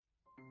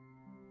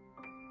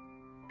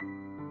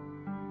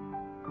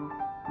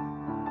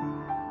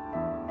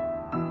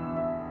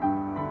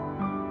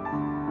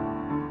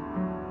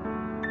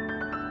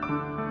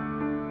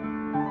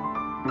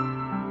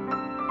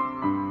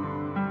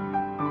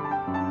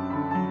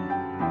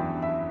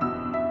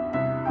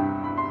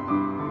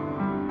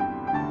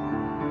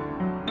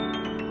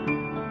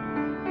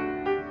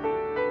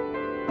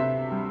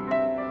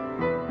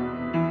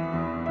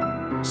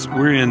So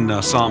we're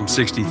in Psalm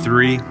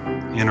 63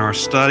 in our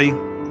study.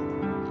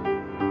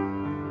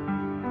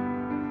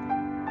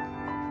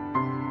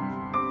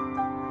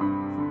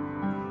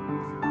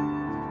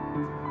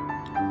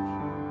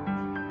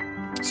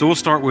 So we'll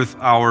start with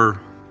our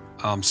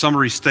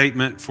summary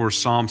statement for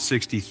Psalm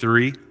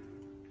 63.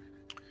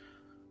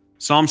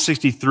 Psalm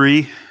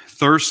 63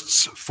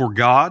 thirsts for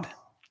God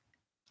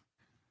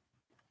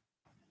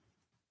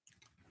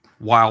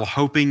while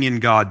hoping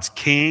in God's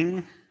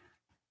King,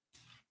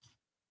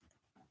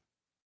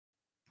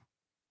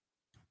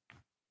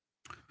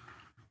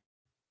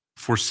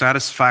 for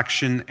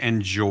satisfaction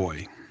and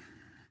joy.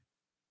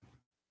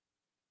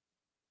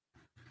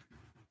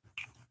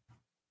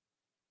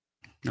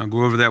 I'll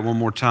go over that one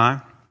more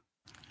time.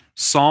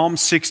 Psalm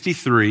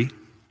 63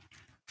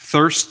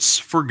 thirsts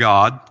for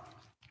God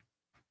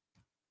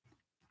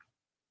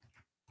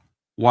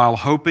while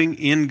hoping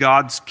in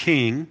God's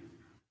King,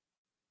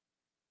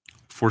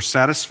 for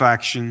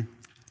satisfaction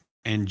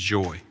and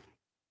joy.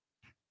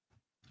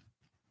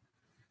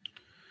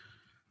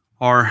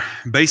 Our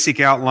basic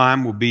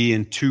outline will be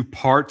in two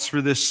parts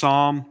for this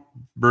psalm,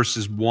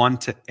 verses 1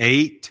 to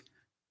 8,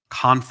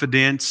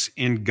 confidence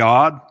in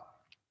God.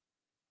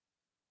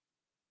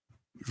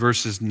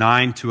 Verses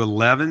 9 to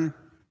 11,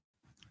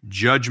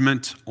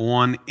 judgment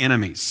on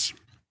enemies.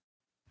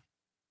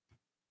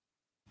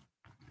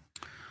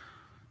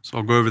 So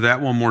I'll go over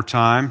that one more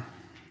time.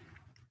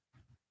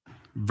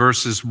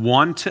 Verses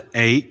 1 to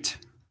 8,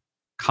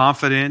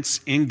 confidence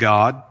in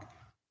God.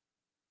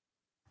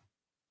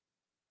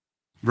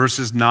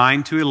 Verses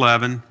 9 to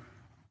 11,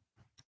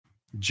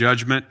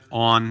 judgment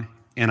on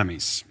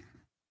enemies.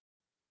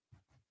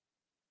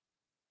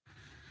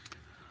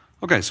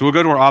 Okay, so we'll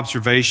go to our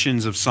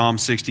observations of Psalm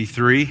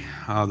 63.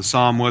 The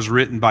psalm was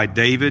written by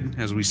David,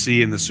 as we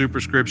see in the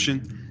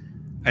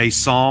superscription, a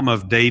psalm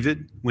of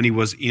David when he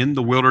was in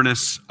the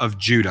wilderness of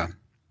Judah.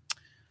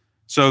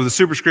 So the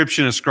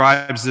superscription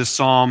ascribes this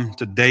psalm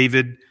to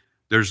David.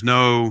 There's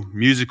no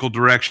musical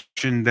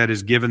direction that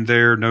is given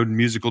there, no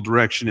musical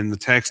direction in the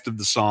text of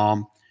the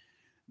psalm.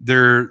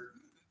 There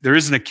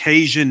is an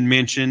occasion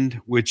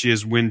mentioned, which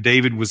is when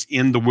David was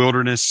in the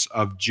wilderness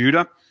of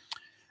Judah.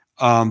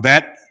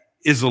 That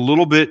is a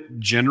little bit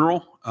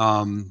general,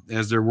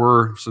 as there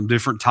were some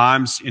different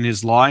times in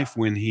his life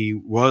when he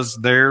was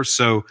there.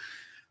 So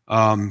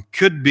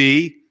could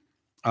be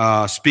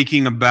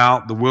speaking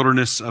about the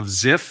wilderness of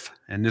Ziph,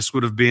 and this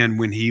would have been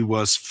when he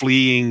was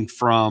fleeing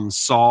from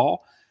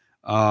Saul.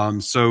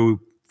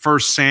 So 1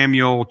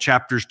 Samuel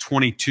chapters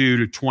 22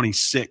 to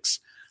 26,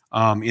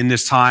 in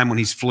this time when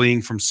he's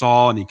fleeing from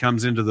Saul and he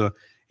comes into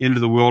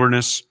the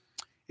wilderness.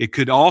 It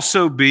could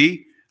also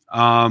be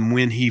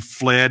when he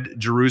fled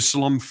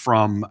Jerusalem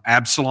from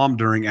Absalom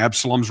during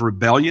Absalom's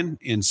rebellion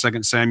in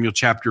 2 Samuel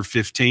chapter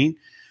 15.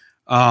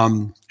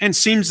 And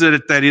seems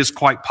that is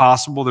quite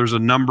possible. There's a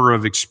number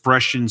of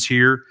expressions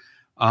here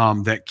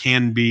that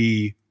can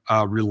be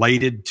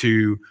related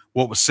to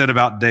what was said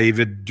about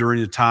David during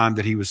the time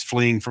that he was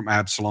fleeing from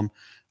Absalom.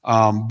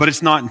 But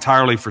it's not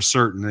entirely for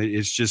certain.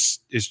 It's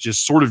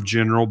just sort of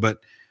general, but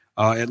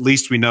at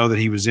least we know that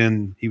he was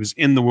in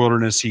the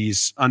wilderness.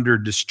 He's under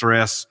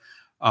distress.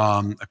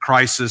 A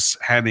crisis,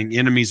 having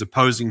enemies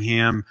opposing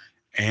him,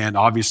 and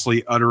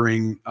obviously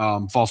uttering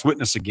false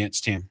witness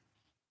against him.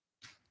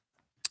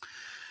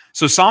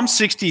 So Psalm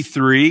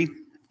 63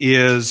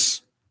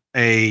 is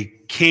a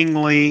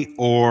kingly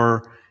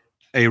or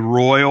a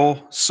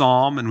royal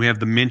psalm, and we have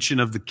the mention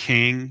of the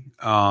king,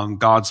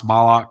 God's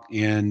Malach,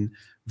 in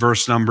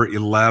verse number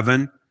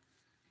 11.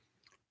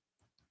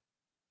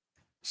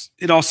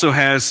 It also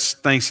has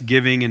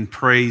thanksgiving and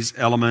praise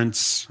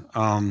elements,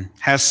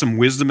 has some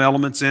wisdom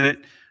elements in it.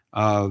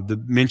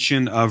 The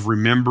mention of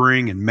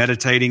remembering and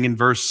meditating in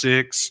verse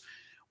 6.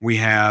 We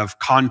have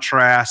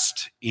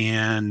contrast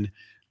in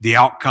the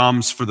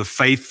outcomes for the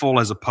faithful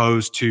as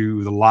opposed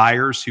to the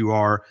liars who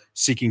are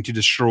seeking to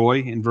destroy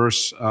in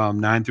verse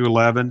 9 through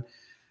 11.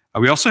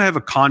 We also have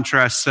a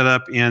contrast set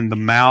up in the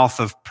mouth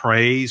of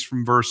praise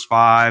from verse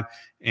 5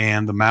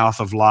 and the mouth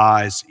of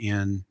lies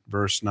in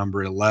verse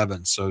number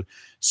 11. So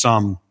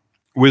some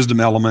wisdom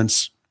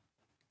elements.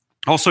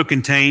 Also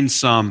contains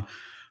some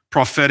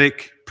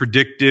prophetic,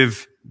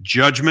 predictive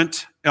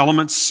judgment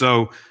elements.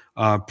 So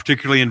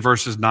particularly in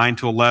verses 9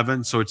 to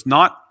 11. So it's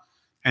not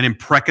an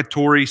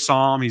imprecatory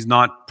psalm. He's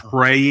not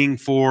praying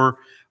for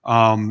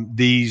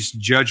these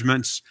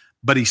judgments,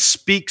 but he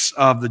speaks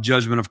of the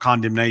judgment of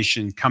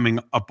condemnation coming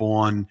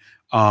upon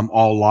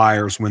all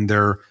liars when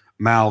their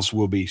mouths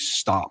will be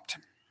stopped.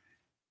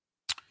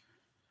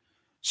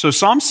 So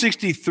Psalm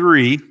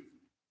 63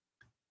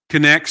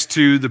 connects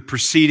to the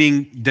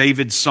preceding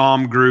David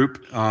psalm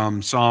group,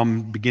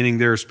 psalm beginning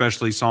there,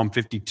 especially Psalm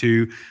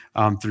 52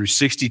 through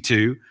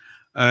 62.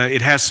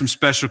 It has some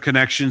special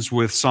connections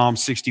with Psalm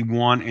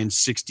 61 and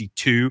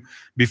 62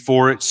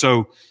 before it.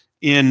 So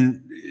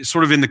in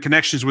the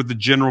connections with the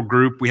general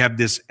group, we have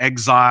this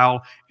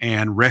exile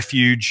and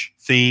refuge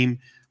theme.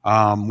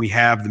 We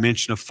have the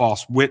mention of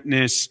false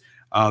witness.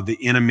 the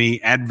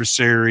enemy,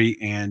 adversary,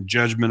 and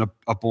judgment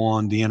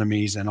upon the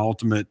enemies, and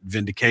ultimate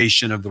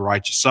vindication of the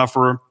righteous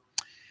sufferer.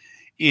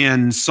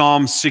 In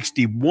Psalm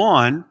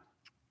 61,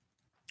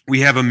 we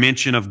have a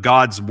mention of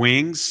God's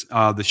wings,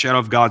 the shadow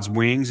of God's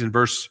wings in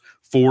verse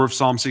 4 of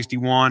Psalm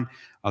 61.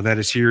 That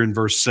is here in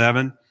verse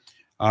 7.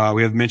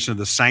 We have mention of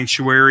the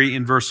sanctuary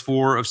in verse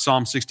 4 of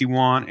Psalm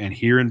 61 and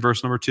here in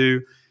verse number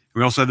 2.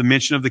 We also have the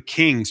mention of the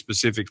king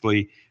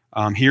specifically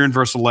here in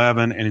verse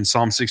 11 and in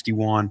Psalm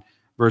 61,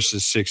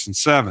 verses 6 and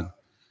 7.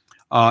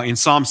 In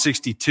Psalm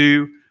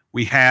 62,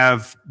 we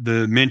have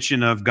the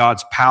mention of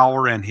God's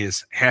power and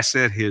his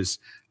hesed, his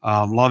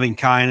loving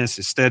kindness,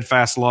 his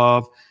steadfast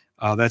love.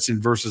 That's in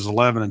verses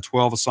 11 and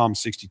 12 of Psalm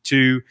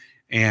 62,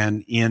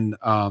 and in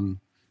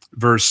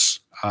verse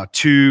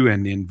 2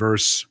 and in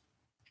verse,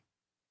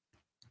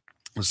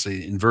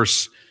 in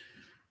verse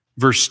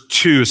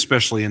 2,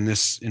 especially in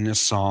this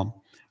psalm.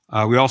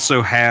 We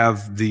also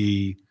have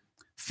the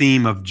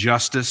theme of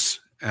justice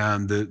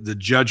and the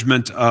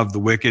judgment of the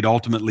wicked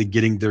ultimately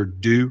getting their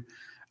due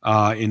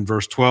in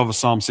verse 12 of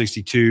Psalm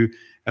 62,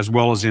 as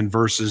well as in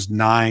verses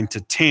 9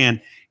 to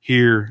 10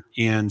 here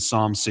in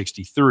Psalm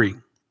 63.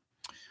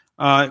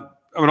 I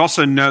would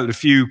also note a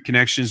few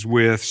connections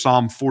with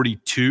Psalm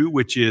 42,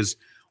 which is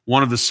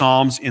one of the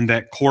psalms in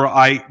that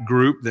Korahite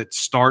group that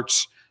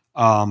starts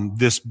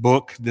this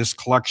book, this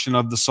collection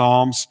of the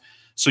Psalms.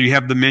 So you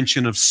have the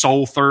mention of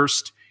soul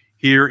thirst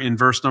here in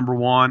verse number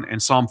 1,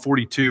 and Psalm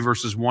 42,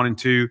 verses 1 and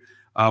 2.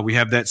 We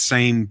have that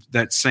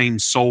same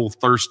soul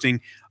thirsting.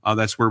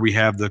 That's where we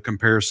have the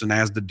comparison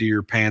as the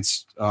deer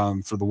pants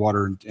for the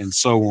water and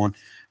so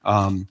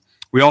on.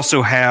 We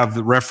also have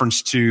the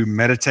reference to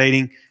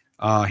meditating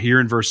here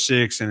in verse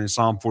 6 and in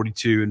Psalm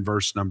 42 in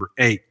verse number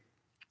 8.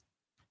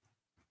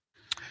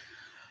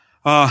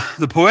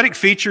 The poetic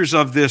features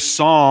of this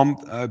psalm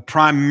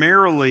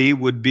primarily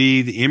would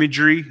be the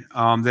imagery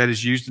that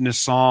is used in this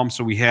psalm.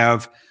 So we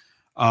have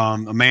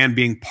a man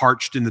being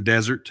parched in the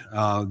desert.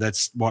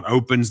 That's what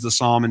opens the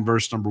psalm in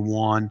verse number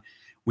 1.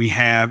 We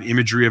have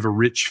imagery of a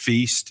rich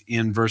feast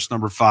in verse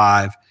number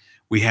 5.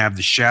 We have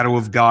the shadow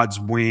of God's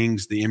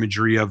wings, the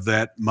imagery of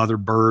that mother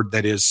bird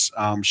that is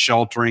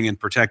sheltering and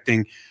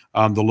protecting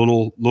the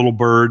little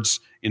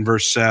birds in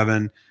verse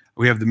 7.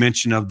 We have the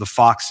mention of the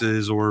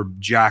foxes or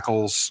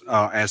jackals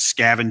as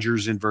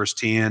scavengers in verse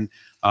 10,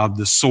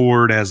 the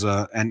sword as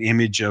an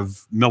image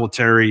of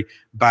military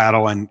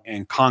battle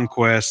and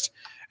conquest.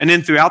 And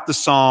then throughout the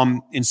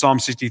psalm, in Psalm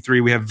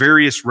 63, we have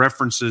various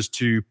references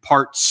to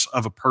parts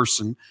of a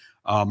person,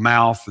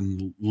 mouth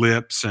and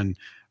lips, and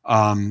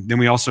then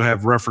we also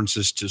have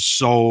references to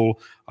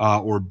soul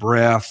or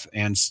breath,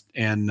 and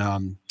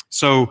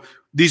so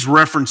these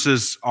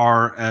references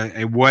are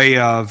a way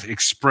of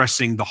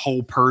expressing the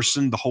whole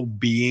person, the whole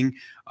being,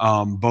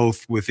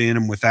 both within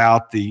and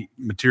without, the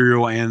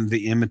material and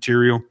the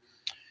immaterial.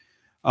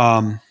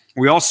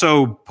 We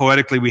also,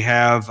 poetically, we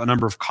have a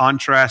number of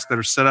contrasts that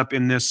are set up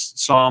in this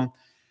psalm.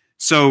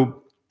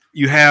 So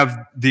you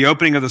have the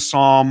opening of the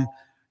psalm,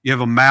 you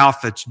have a mouth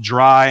that's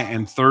dry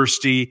and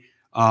thirsty,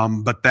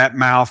 but that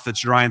mouth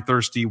that's dry and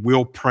thirsty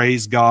will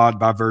praise God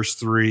by verse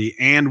 3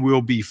 and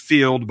will be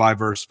filled by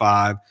verse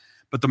 5.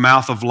 But the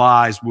mouth of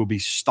lies will be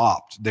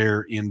stopped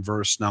there in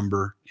verse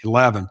number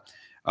 11.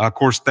 Of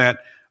course, that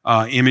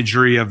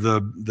imagery of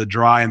the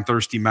dry and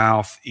thirsty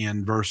mouth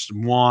in verse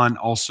 1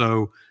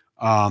 also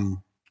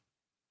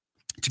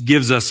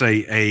gives us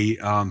a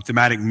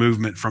thematic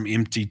movement from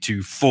empty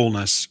to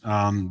fullness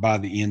by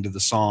the end of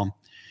the psalm.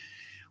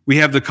 We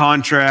have the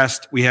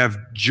contrast. We have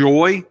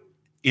joy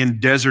in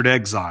desert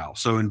exile.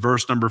 So in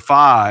verse number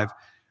 5,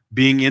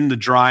 being in the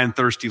dry and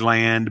thirsty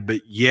land,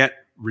 but yet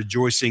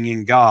rejoicing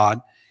in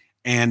God.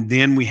 And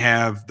then we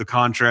have the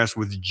contrast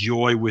with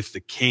joy with the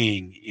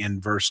king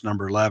in verse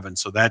number 11.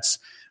 So that's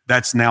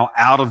now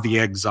out of the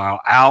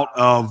exile, out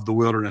of the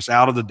wilderness,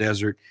 out of the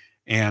desert,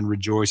 and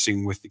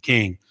rejoicing with the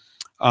king.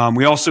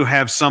 We also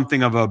have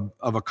something of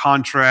a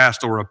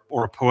contrast or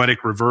a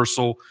poetic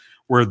reversal,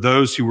 where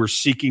those who were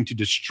seeking to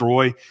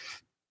destroy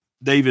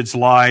David's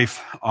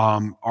life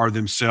are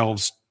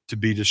themselves to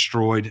be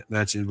destroyed.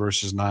 That's in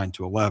verses 9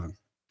 to 11.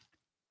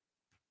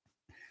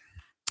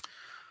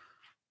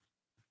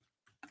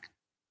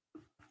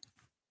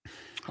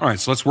 All right,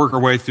 so let's work our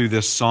way through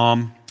this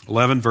psalm,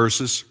 11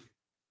 verses.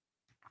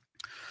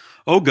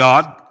 O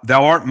God,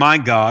 thou art my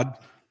God.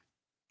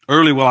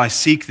 Early will I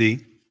seek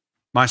thee.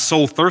 My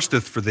soul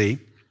thirsteth for thee.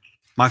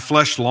 My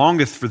flesh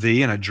longeth for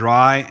thee in a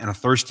dry and a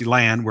thirsty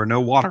land where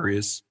no water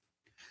is,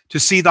 to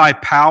see thy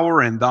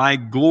power and thy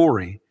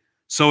glory,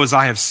 so as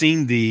I have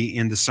seen thee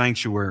in the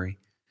sanctuary.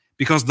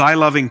 Because thy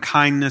loving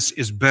kindness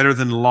is better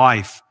than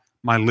life,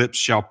 my lips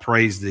shall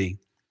praise thee.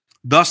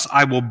 Thus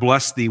I will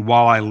bless thee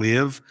while I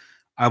live.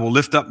 I will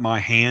lift up my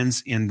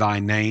hands in thy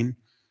name.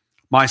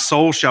 My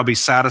soul shall be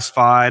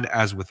satisfied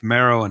as with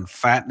marrow and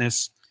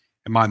fatness,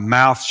 and my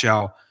mouth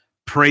shall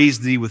praise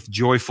thee with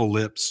joyful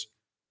lips.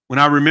 When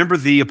I remember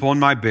thee upon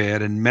my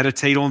bed and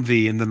meditate on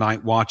thee in the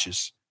night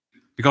watches,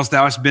 because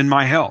thou hast been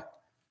my help.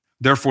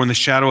 Therefore in the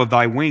shadow of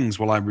thy wings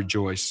will I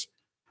rejoice.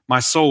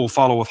 My soul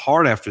followeth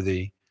hard after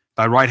thee.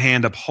 Thy right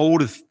hand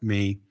upholdeth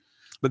me,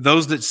 but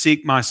those that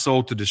seek my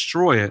soul to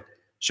destroy it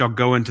shall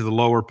go into the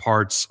lower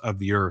parts of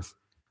the earth.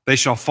 They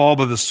shall fall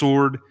by the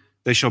sword,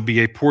 they shall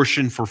be a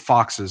portion for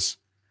foxes.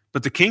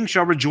 But the king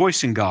shall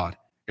rejoice in God.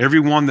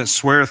 Every one that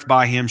sweareth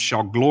by him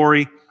shall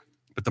glory,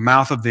 but the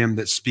mouth of them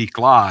that speak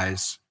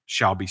lies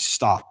shall be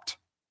stopped.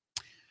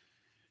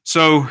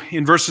 So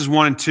in verses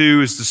 1 and 2,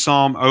 as the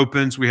psalm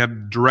opens, we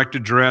have direct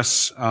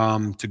address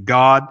to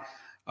God.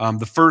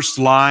 The first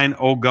line,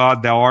 O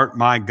God, thou art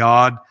my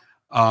God.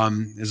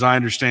 As I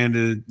understand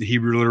it, the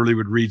Hebrew literally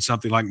would read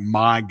something like,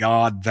 my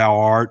God, thou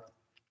art,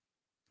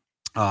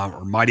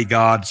 or mighty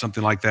God,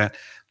 something like that,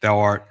 thou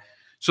art.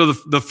 So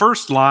the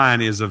first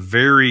line is a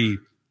very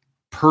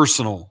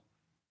personal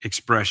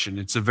expression.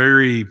 It's a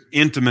very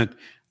intimate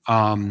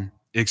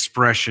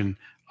expression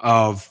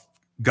of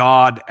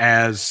God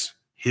as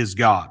his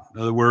God. In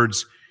other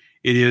words,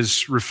 it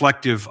is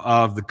reflective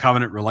of the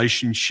covenant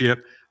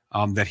relationship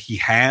that he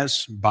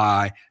has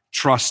by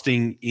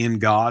trusting in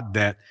God,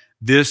 that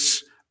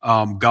this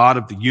God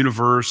of the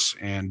universe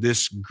and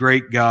this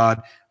great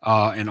God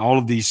and all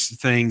of these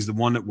things, the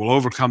one that will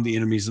overcome the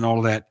enemies and all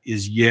of that,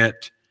 is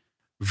yet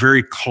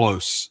very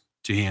close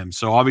to him.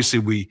 So obviously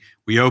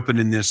we open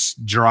in this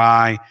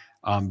dry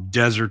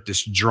desert,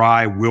 this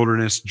dry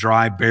wilderness,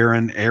 dry,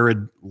 barren,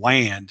 arid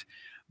land,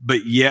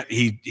 but yet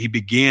he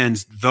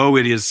begins, though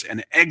it is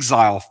an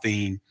exile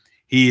theme,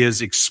 he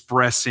is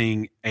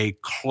expressing a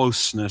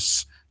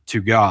closeness to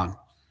God.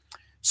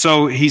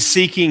 So he's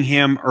seeking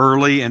him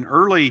early, and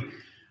early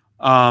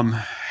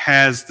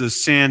has the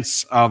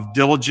sense of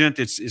diligent.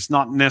 It's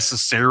not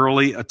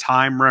necessarily a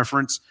time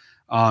reference.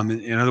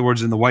 In other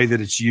words, in the way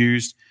that it's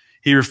used,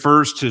 he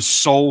refers to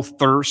soul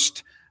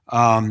thirst,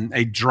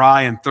 a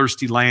dry and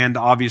thirsty land,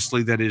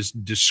 obviously, that is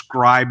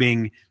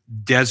describing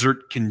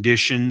desert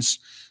conditions.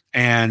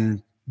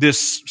 And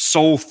this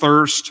soul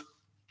thirst,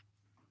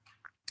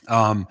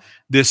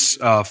 this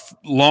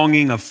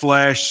longing of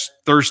flesh,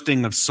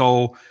 thirsting of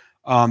soul,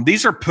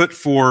 these are put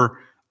for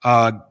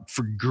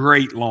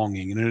great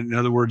longing. In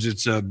other words,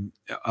 it's an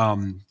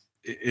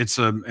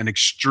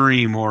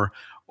extreme or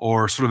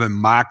sort of a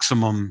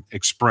maximum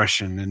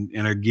expression.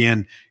 And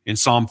again, in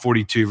Psalm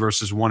 42,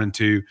 verses 1 and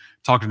 2,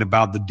 talking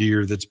about the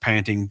deer that's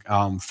panting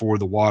for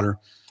the water.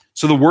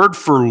 So the word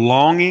for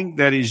longing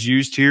that is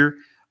used here,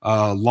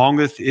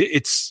 longeth,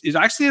 it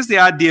actually has the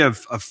idea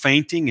of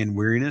fainting and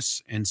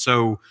weariness. And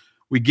so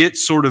we get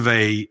sort of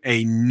a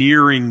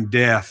nearing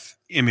death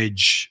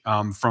image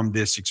from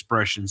this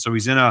expression. So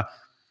he's in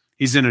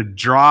a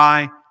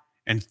dry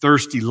and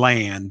thirsty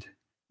land.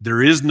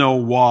 There is no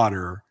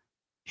water.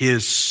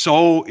 His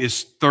soul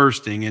is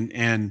thirsting,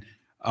 and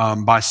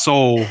by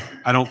soul,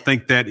 I don't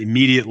think that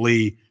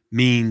immediately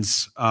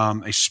means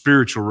a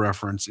spiritual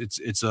reference.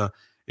 It's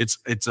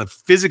a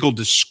physical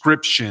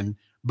description,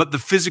 but the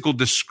physical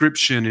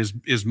description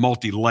is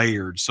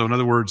multi-layered. So in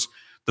other words,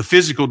 the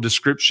physical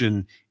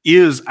description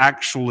is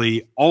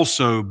actually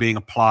also being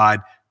applied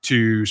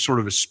to sort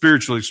of a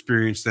spiritual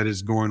experience that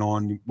is going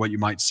on, what you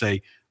might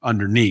say,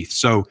 underneath.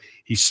 So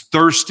he's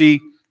thirsty.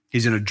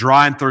 He's in a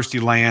dry and thirsty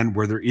land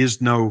where there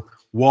is no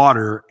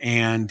water,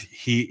 and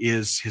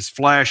his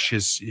flesh,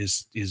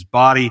 his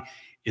body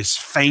is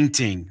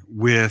fainting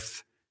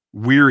with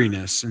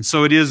weariness. And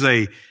so it is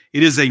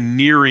a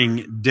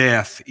nearing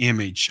death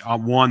image,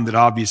 one that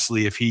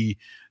obviously, if he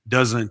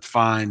doesn't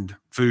find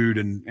food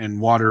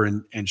and water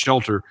and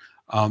shelter,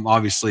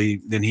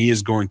 obviously, then he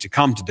is going to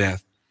come to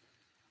death.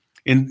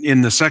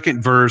 In the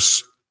second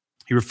verse,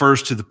 he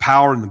refers to the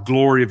power and the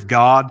glory of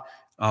God.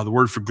 The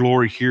word for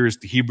glory here is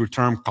the Hebrew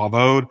term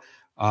kavod.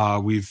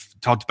 We've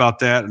talked about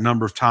that a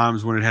number of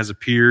times when it has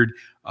appeared.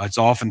 It's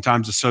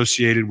oftentimes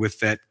associated with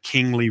that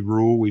kingly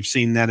rule. We've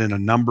seen that in a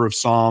number of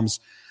Psalms.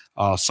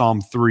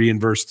 Psalm 3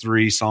 and verse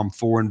 3, Psalm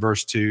 4 and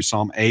verse 2,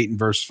 Psalm 8 and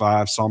verse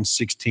 5, Psalm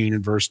 16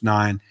 and verse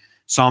 9,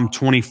 Psalm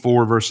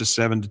 24 verses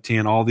 7 to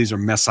 10. All these are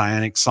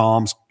messianic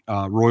psalms,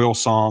 royal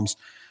psalms.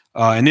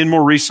 And then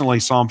more recently,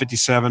 Psalm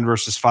 57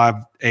 verses 5,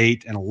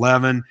 8, and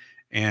 11,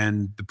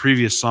 and the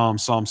previous Psalm,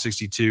 Psalm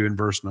 62 and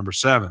verse number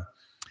 7.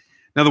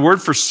 Now, the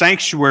word for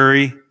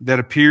sanctuary that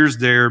appears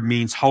there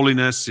means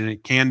holiness, and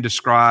it can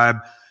describe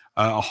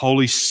a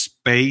holy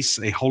space,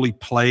 a holy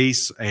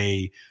place,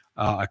 a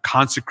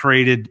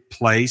consecrated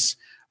place.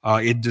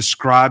 It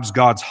describes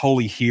God's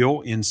holy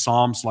hill in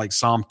Psalms like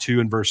Psalm 2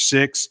 and verse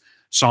 6,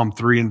 Psalm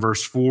 3 and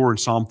verse 4, and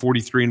Psalm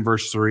 43 and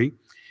verse 3.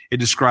 It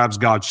describes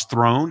God's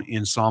throne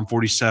in Psalm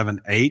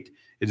 47, 8.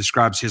 It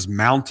describes his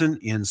mountain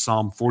in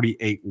Psalm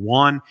 48,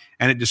 1,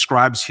 and it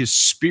describes his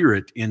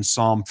spirit in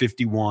Psalm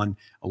 51,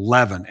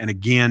 11. And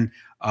again,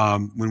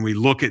 when we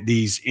look at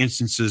these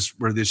instances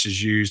where this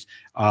is used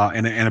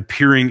and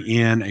appearing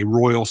in a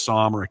royal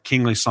psalm or a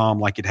kingly psalm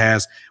like it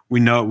has, we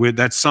know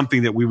that's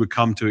something that we would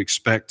come to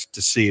expect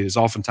to see. It is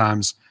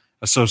oftentimes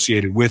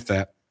associated with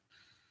that.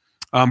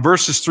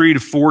 Verses 3 to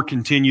 4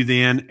 continue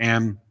then,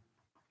 and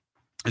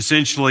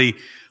essentially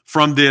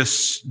from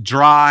this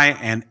dry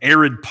and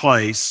arid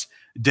place,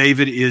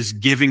 David is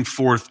giving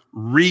forth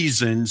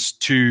reasons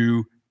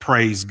to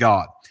praise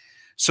God.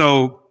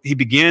 So he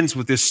begins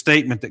with this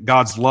statement that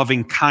God's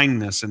loving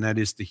kindness, and that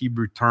is the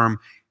Hebrew term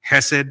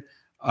hesed,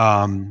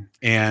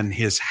 and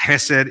his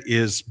hesed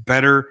is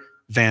better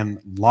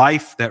than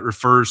life. That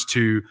refers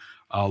to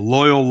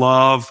loyal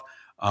love.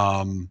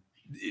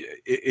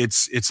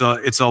 It's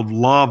a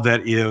love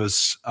that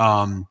is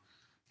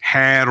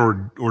had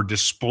or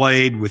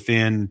displayed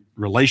within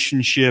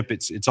relationship.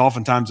 It's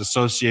oftentimes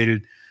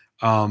associated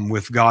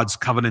with God's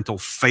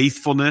covenantal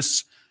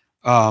faithfulness.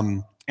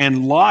 And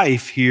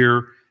life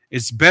here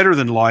is better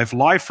than life.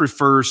 Life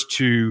refers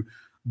to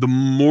the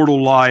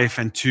mortal life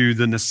and to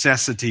the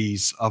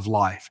necessities of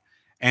life.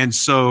 And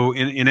so,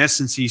 in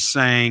essence, he's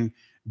saying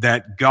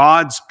that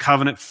God's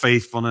covenant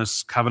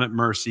faithfulness, covenant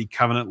mercy,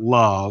 covenant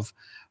love,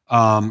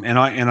 and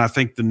I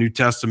think the New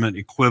Testament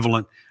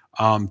equivalent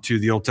to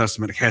the Old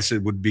Testament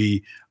hesed would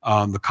be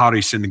the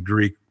charis in the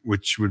Greek,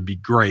 which would be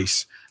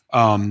grace.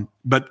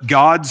 But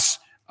God's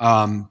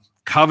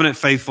covenant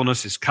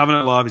faithfulness, his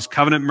covenant love, his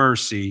covenant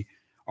mercy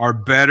are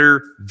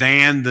better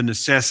than the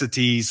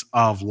necessities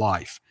of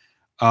life.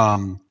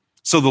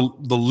 So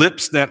the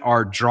lips that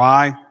are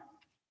dry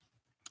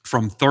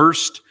from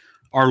thirst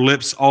are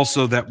lips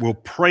also that will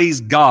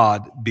praise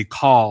God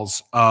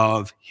because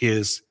of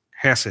his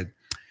hesed.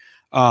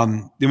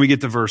 Then we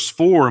get to verse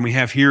 4, and we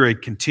have here a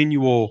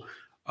continual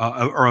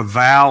or a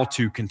vow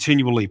to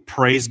continually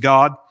praise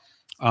God.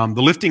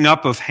 The lifting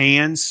up of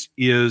hands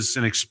is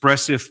an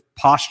expressive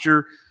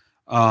posture.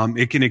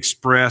 It can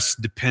express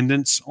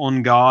dependence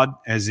on God,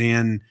 as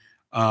in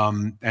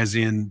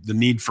the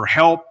need for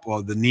help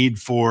or the need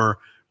for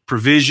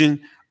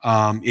provision.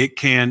 It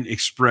can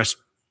express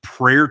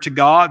prayer to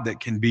God. That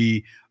can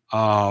be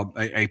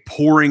a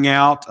pouring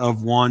out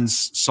of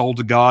one's soul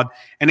to God,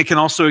 and it can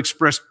also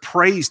express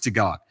praise to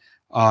God.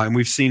 And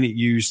we've seen it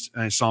used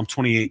in Psalm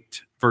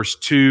 28, verse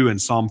 2,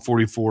 and Psalm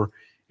 44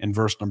 and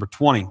verse number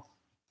 20.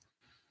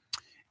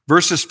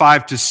 Verses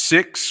 5 to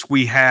 6,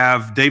 we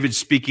have David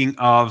speaking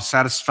of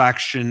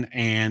satisfaction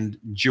and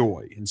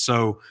joy. And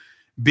so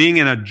being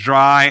in a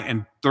dry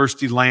and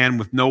thirsty land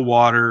with no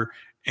water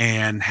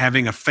and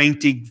having a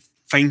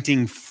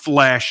fainting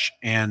flesh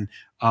and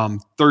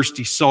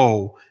thirsty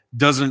soul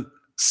doesn't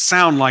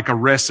sound like a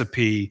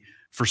recipe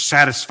for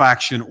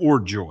satisfaction or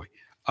joy.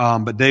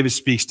 But David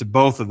speaks to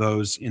both of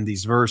those in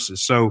these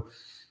verses. So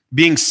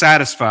being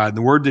satisfied,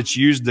 the word that's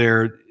used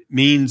there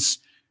means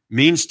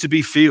to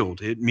be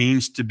filled. It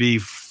means to be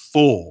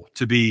full,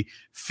 to be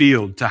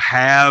filled, to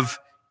have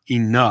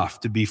enough,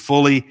 to be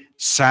fully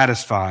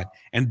satisfied.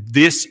 And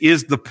this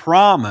is the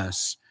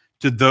promise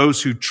to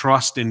those who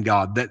trust in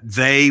God, that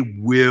they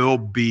will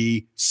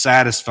be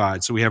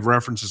satisfied. So we have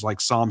references like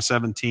Psalm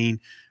 17,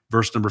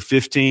 verse number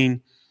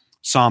 15,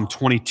 Psalm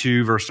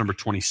 22, verse number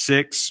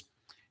 26,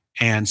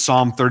 and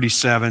Psalm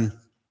 37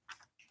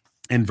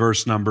 and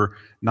verse number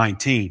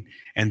 19.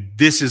 And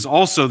this is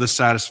also the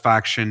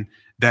satisfaction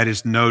that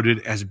is noted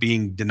as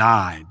being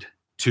denied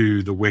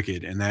to the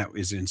wicked, and that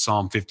is in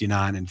Psalm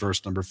 59 and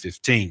verse number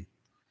 15.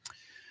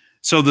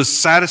 So the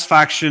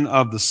satisfaction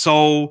of the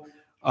soul,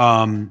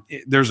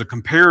 there's a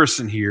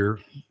comparison here.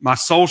 My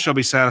soul shall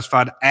be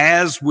satisfied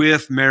as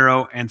with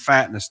marrow and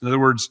fatness. In other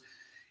words,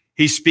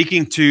 he's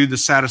speaking to the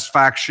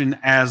satisfaction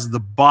as the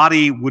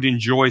body would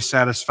enjoy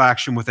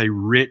satisfaction with a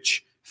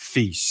rich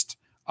feast.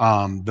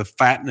 The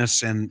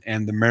fatness and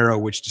the marrow,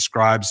 which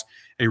describes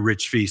a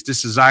rich feast.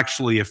 This is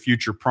actually a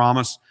future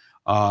promise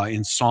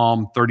in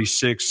Psalm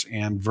 36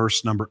 and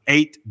verse number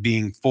 8,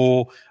 being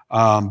full,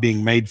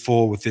 being made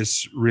full with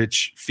this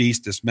rich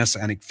feast, this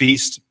messianic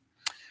feast.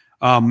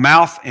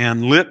 Mouth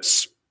and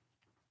lips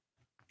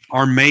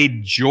are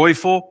made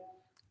joyful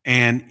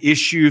and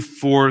issue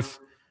forth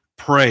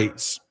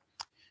praise.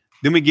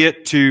 Then we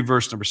get to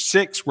verse number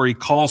 6, where he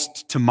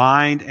calls to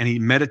mind and he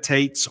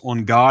meditates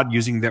on God,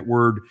 using that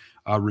word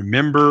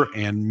remember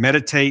and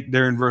meditate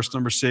there in verse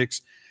number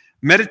 6.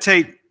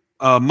 Meditate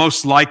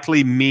most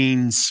likely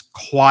means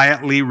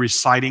quietly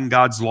reciting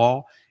God's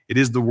law. It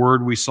is the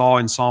word we saw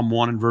in Psalm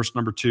 1 and verse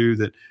number 2,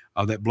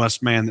 that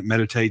blessed man that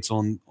meditates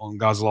on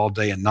God's law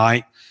day and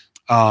night.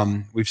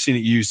 We've seen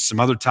it used some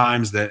other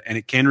times, and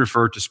it can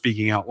refer to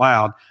speaking out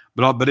loud,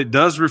 but it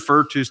does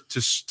refer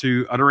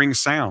to uttering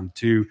sound,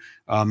 to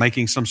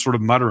making some sort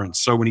of mutterance.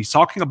 So when he's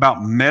talking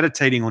about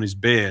meditating on his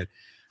bed,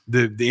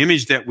 the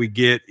image that we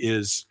get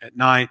is at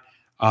night,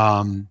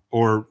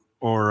 or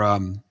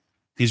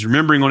he's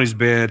remembering on his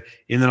bed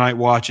in the night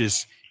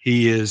watches.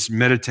 He is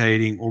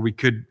meditating, or we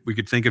could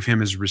think of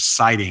him as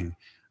reciting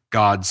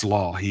God's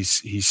law.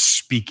 He's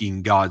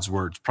speaking God's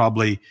words,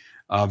 probably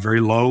very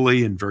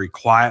lowly and very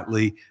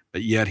quietly,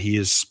 but yet he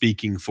is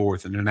speaking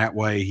forth, and in that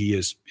way he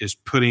is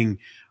putting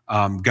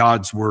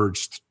God's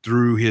words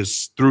through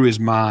his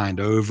mind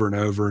over and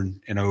over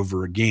and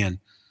over again.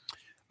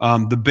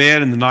 The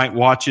bed and the night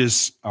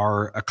watches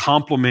are a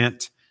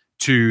complement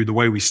to the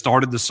way we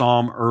started the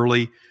psalm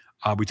early.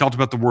 We talked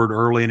about the word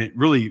early, and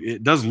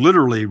it does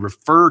literally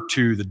refer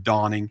to the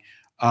dawning,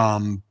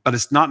 but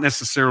it's not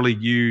necessarily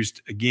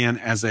used again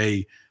as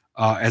a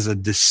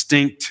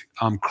distinct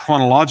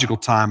chronological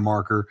time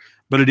marker,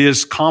 but it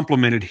is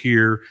complemented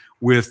here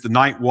with the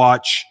night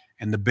watch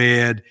and the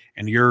bed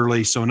and the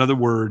early. So in other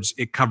words,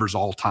 it covers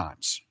all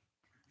times.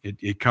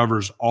 It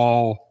covers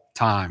all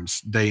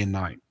times, day and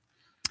night.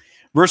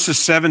 Verses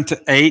 7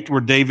 to 8,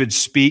 where David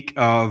speak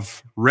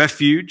of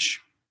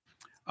refuge.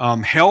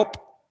 Help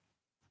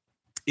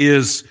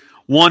is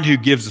one who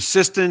gives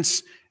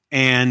assistance,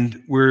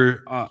 and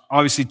we're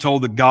obviously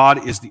told that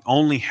God is the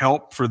only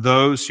help for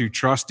those who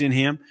trust in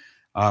him.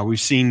 We've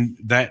seen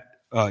that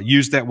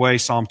used that way.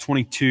 Psalm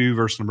 22,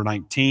 verse number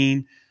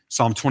 19,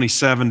 Psalm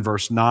 27,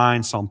 verse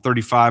 9, Psalm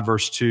 35,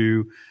 verse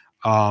 2,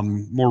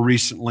 more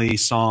recently,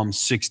 Psalm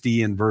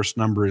 60 and verse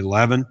number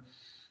 11.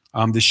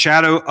 The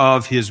shadow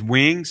of his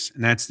wings,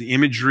 and that's the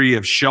imagery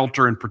of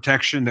shelter and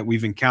protection that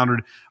we've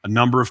encountered a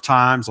number of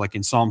times, like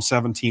in Psalm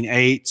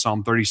 17:8,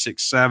 Psalm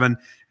 36:7,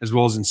 as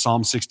well as in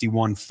Psalm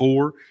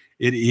 61:4.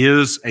 It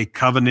is a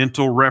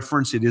covenantal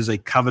reference. It is a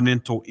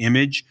covenantal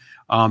image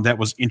that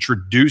was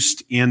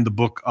introduced in the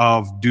book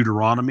of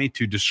Deuteronomy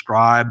to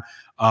describe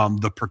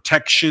the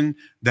protection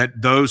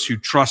that those who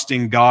trust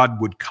in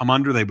God would come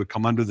under. They would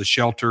come under the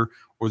shelter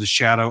or the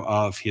shadow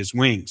of his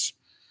wings.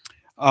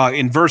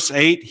 In verse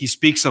 8, he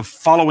speaks of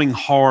following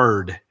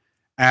hard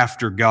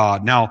after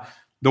God. Now,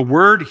 the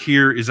word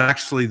here is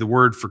actually the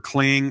word for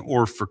cling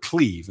or for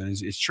cleave, and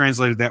it's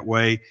translated that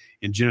way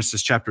in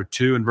Genesis chapter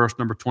 2 and verse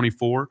number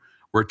 24,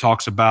 where it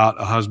talks about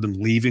a husband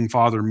leaving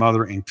father and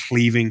mother and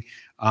cleaving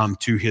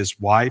to his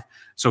wife.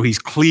 So he's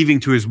cleaving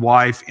to his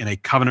wife in a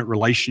covenant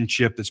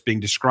relationship that's being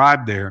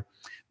described there.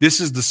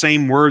 This is the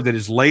same word that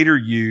is later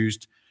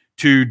used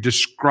to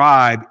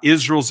describe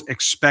Israel's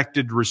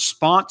expected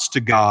response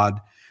to God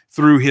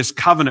through his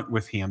covenant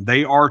with him.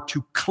 They are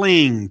to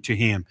cling to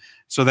him.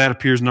 So that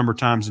appears a number of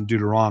times in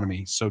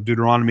Deuteronomy. So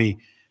Deuteronomy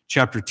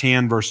chapter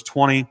 10, verse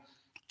 20,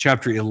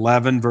 chapter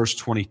 11, verse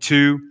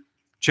 22,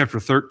 chapter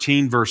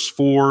 13, verse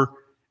 4,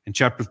 and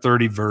chapter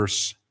 30,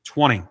 verse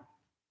 20.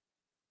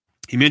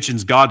 He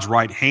mentions God's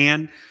right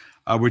hand,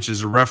 which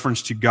is a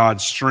reference to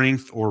God's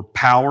strength or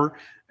power,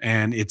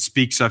 and it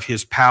speaks of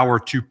his power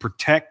to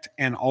protect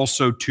and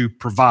also to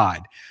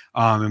provide.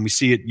 And we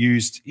see it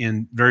used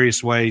in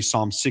various ways.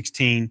 Psalm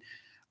 16,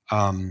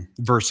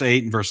 verse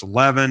 8 and verse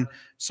 11,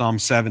 Psalm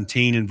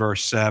 17 and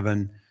verse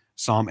 7,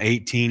 Psalm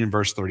 18 and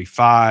verse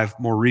 35,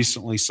 more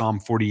recently Psalm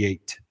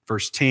 48,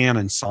 verse 10,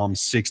 and Psalm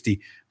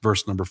 60,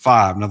 verse number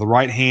 5. Now, the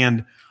right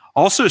hand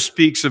also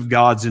speaks of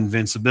God's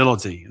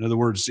invincibility. In other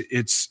words,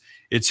 it's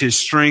his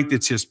strength,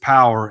 it's his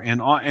power,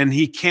 and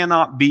he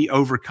cannot be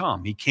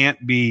overcome. He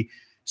can't be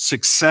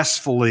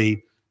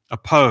successfully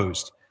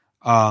opposed.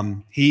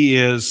 He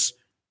is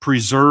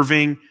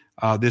preserving,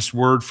 this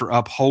word for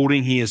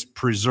upholding, he is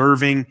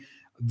preserving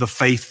the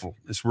faithful.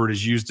 This word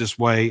is used this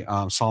way,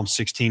 Psalm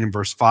 16 and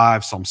verse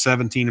 5, Psalm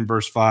 17 and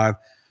verse 5,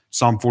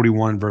 Psalm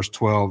 41 and verse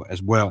 12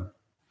 as well.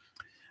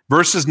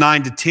 Verses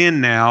 9 to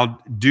 10 now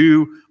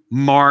do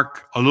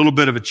mark a little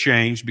bit of a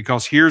change,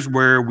 because here's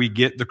where we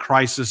get the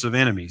crisis of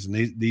enemies.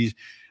 And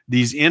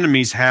these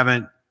enemies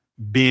haven't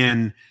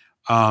been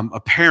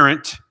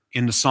apparent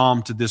in the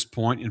psalm to this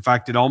point. In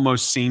fact, it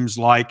almost seems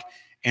like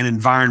an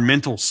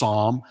environmental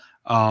psalm.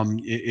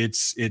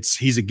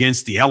 He's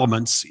against the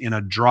elements in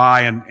a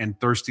dry and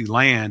thirsty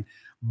land.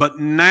 But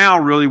now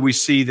really we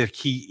see that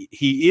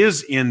he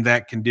is in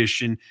that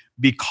condition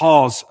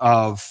because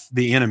of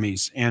the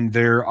enemies and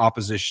their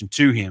opposition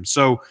to him.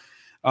 So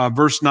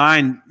verse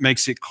 9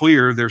 makes it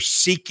clear they're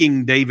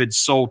seeking David's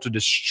soul to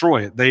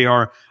destroy it. They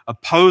are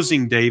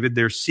opposing David.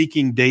 They're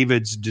seeking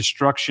David's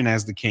destruction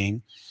as the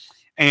king.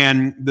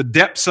 And the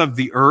depths of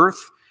the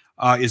earth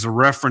is a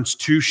reference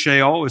to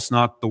Sheol. It's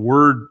not the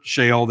word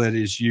Sheol that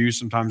is used,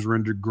 sometimes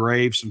rendered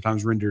grave,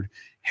 sometimes rendered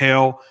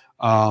hell,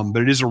 but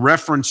it is a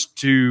reference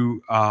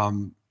to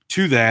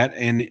that.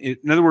 And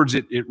in other words,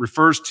 it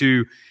refers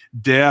to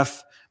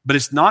death, but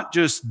it's not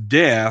just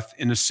death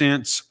in the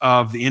sense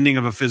of the ending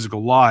of a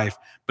physical life,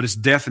 but it's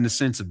death in the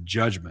sense of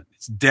judgment.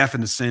 It's death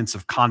in the sense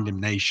of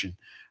condemnation,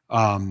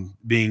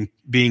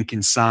 being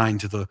consigned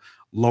to the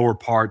lower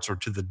parts or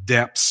to the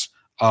depths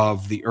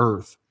of the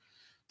earth.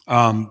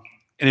 And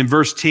in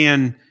verse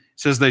 10, it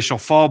says, they shall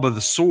fall by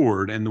the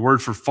sword. And the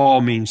word for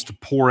fall means to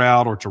pour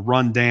out or to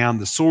run down.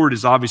 The sword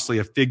is obviously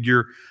a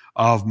figure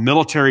of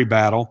military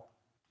battle.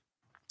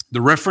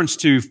 The reference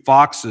to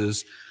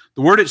foxes,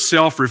 the word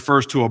itself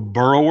refers to a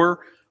burrower.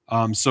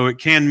 So it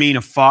can mean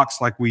a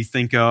fox like we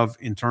think of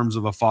in terms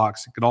of a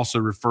fox. It could also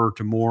refer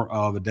to more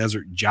of a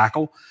desert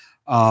jackal.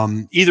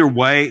 Either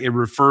way, it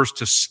refers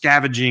to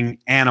scavenging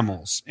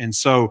animals. And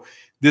so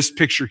this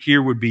picture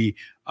here would be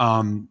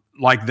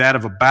like that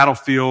of a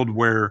battlefield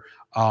where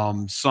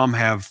some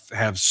have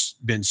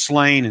been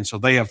slain, and so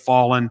they have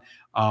fallen.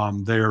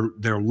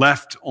 They're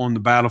left on the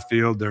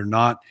battlefield. They're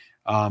not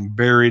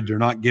buried. They're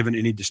not given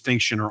any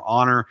distinction or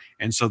honor,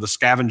 and so the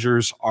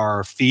scavengers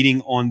are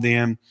feeding on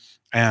them.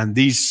 And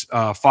these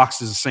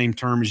foxes, the same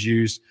term is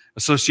used,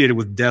 associated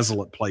with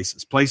desolate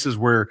places. Places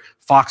where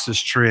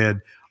foxes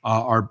tread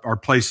are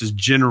places,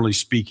 generally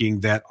speaking,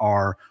 that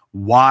are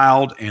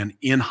wild and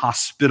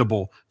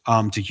inhospitable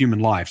to human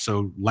life.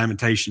 So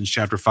Lamentations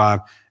chapter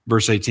 5,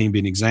 verse 18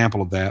 being an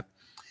example of that.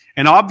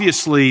 And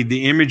obviously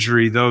the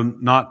imagery, though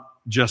not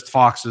just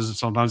foxes.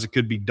 Sometimes it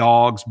could be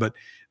dogs, but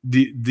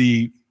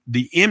the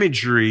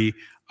imagery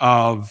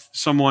of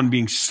someone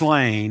being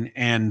slain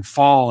and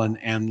fallen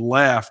and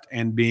left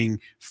and being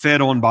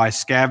fed on by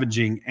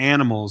scavenging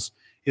animals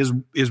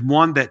is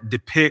one that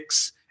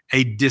depicts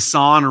a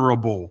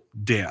dishonorable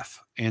death.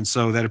 And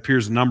so that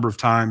appears a number of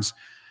times.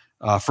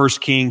 1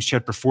 Kings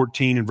chapter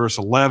 14 and verse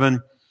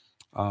 11,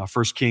 1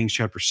 Kings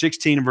chapter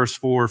 16 and verse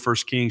 4, 1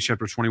 Kings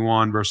chapter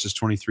 21, verses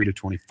 23 to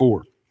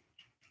 24.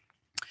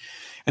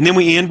 And then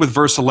we end with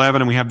verse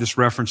 11, and we have this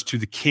reference to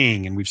the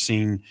king. And we've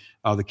seen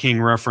the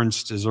king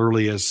referenced as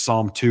early as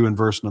Psalm 2 and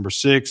verse number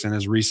 6, and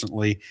as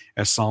recently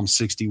as Psalm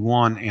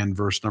 61 and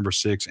verse number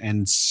 6,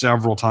 and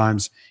several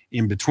times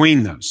in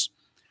between those.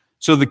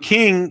 So the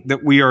king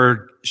that we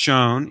are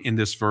shown in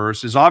this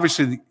verse is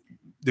obviously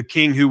the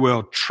king who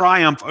will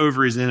triumph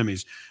over his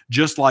enemies,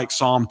 just like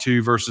Psalm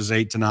 2 verses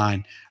 8 to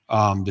 9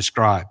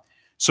 describe.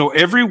 So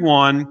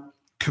everyone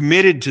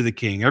committed to the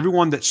king,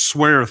 everyone that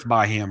sweareth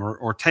by him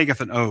or taketh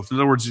an oath. In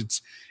other words,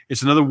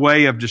 it's another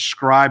way of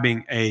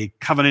describing a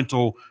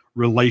covenantal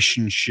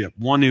relationship,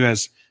 one who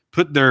has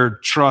put their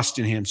trust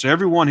in him. So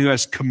everyone who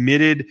has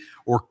committed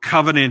or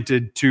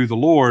covenanted to the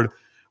Lord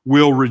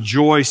will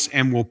rejoice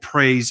and will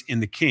praise in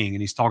the king.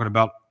 And he's talking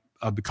about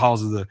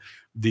because of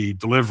the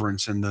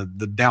deliverance and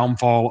the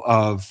downfall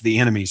of the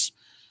enemies.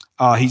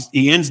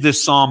 He ends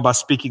this psalm by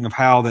speaking of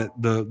how that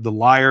the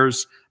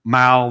liars'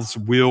 mouths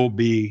will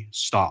be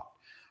stopped.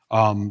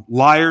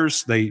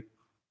 Liars,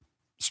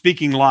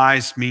 speaking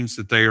lies means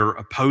that they are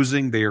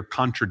opposing, they are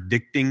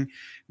contradicting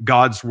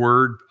God's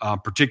word,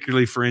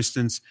 particularly, for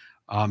instance,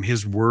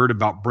 his word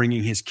about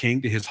bringing his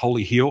king to his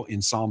holy hill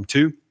in Psalm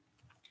 2.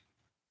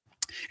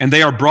 And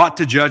they are brought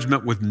to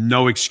judgment with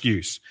no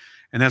excuse.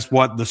 And that's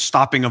what the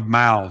stopping of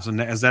mouths,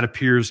 and as that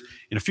appears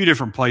in a few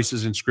different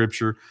places in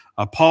Scripture,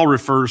 Paul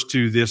refers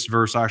to this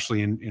verse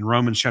actually in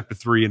Romans chapter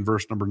 3 and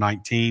verse number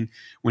 19,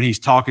 when he's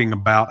talking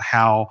about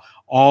how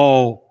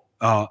all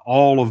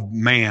of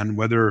man,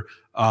 whether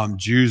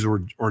Jews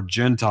or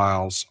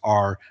Gentiles,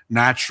 are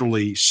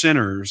naturally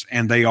sinners,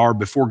 and they are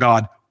before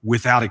God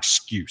without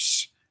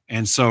excuse.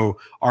 And so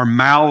our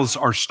mouths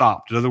are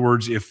stopped. In other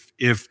words,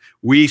 if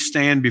we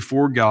stand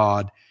before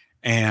God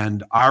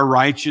and our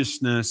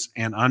righteousness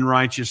and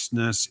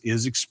unrighteousness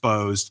is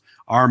exposed,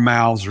 our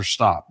mouths are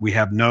stopped. We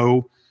have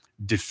no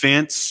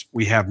defense.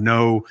 We have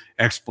no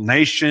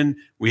explanation.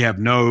 We have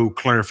no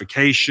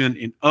clarification.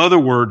 In other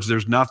words,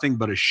 there's nothing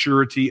but a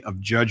surety of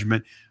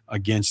judgment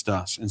against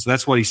us. And so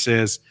that's what he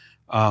says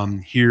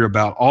here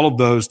about all of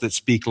those that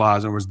speak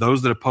lies. In other words,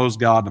 those that oppose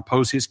God and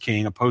oppose his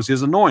king, oppose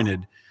his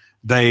anointed,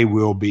 they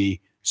will be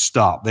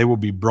stopped. They will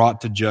be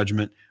brought to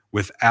judgment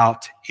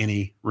without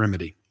any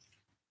remedy.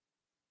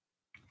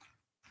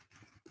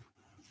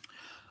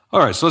 All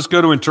right, so let's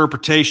go to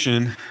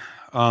interpretation.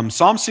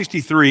 Psalm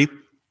 63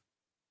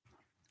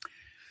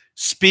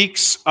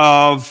 speaks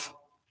of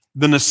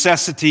the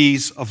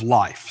necessities of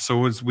life.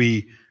 So as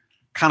we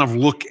kind of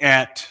look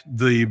at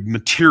the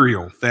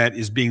material that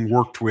is being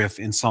worked with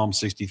in Psalm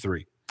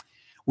 63,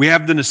 we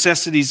have the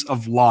necessities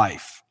of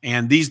life.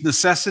 And these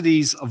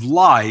necessities of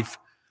life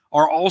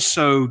are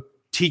also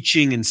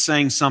teaching and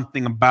saying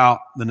something about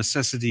the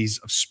necessities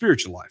of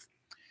spiritual life.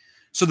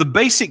 So the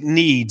basic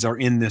needs are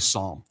in this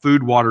psalm: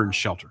 food, water, and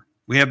shelter.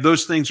 We have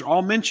those things are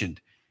all mentioned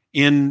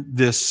in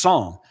this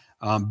psalm.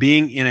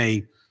 Being in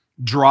a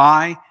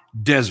dry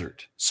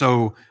desert.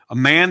 So a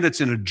man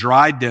that's in a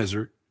dry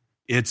desert,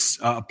 it's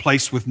a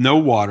place with no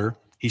water.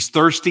 He's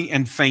thirsty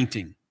and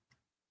fainting.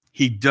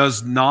 He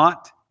does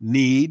not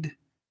need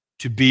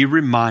to be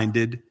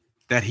reminded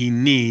that he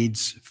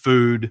needs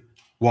food,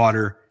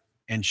 water,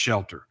 and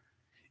shelter.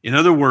 In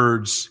other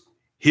words,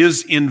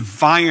 his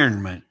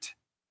environment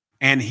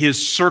and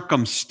his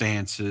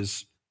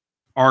circumstances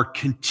are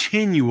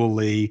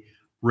continually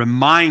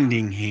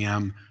reminding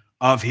him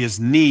of his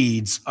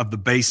needs of the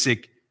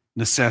basic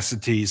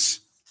necessities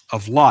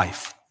of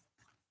life.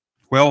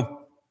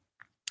 Well,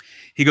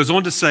 he goes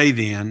on to say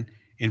then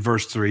in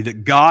verse 3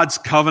 that God's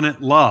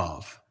covenant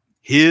love,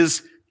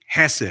 his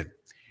hesed,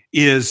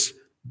 is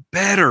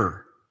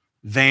better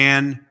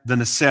than the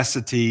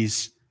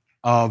necessities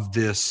of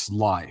this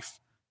life: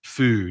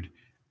 food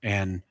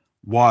and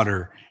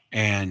water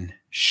and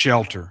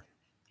shelter.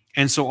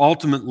 And so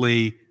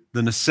ultimately,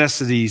 the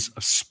necessities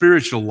of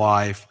spiritual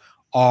life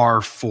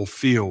are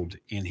fulfilled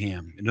in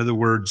him. In other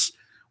words,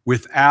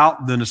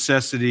 without the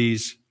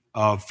necessities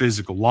of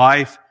physical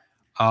life,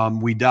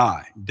 we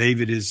die.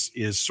 David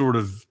is sort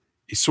of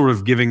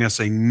giving us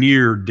a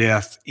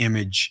near-death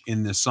image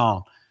in this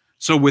psalm.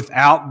 So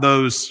without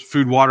those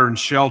food, water, and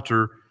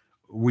shelter,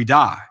 we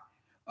die.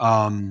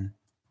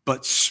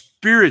 But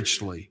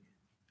spiritually,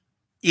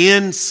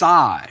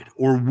 inside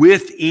or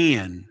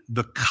within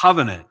the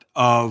covenant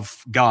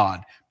of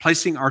God,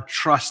 placing our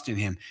trust in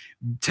him,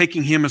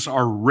 taking him as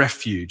our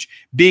refuge,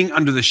 being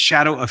under the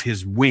shadow of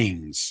his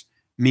wings,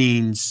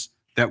 means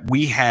that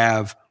we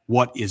have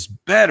what is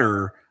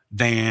better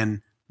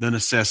than the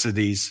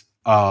necessities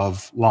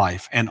of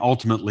life, and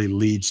ultimately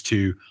leads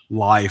to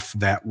life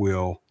that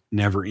will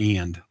never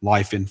end,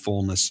 life in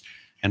fullness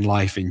and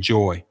life in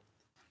joy.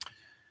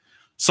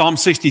 Psalm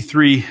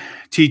 63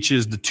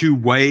 teaches the two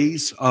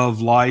ways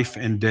of life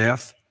and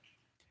death.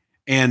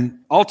 And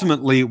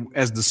ultimately,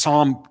 as the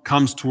psalm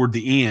comes toward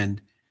the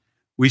end,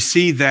 we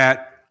see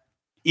that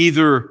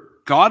either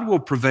God will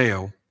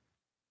prevail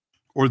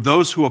or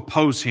those who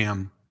oppose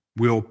him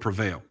will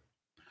prevail.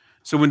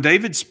 So when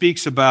David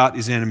speaks about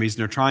his enemies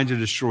and they're trying to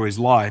destroy his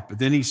life, but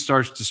then he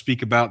starts to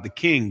speak about the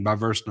king by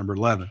verse number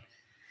 11,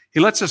 he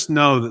lets us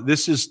know that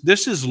this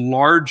is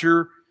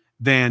larger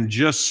than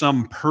just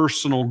some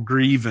personal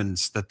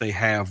grievance that they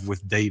have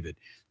with David.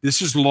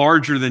 This is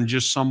larger than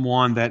just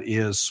someone that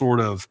is sort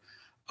of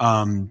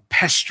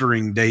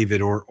pestering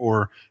David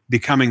or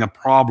becoming a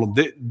problem.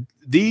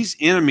 These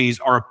enemies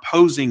are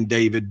opposing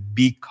David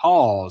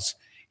because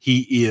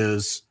he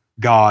is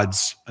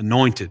God's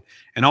anointed.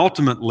 And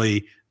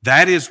ultimately,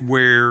 that's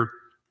where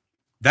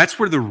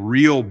the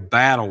real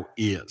battle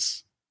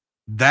is.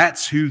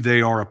 That's who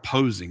they are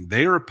opposing.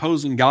 They are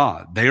opposing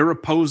God. They are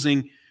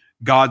opposing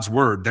God's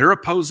word. They're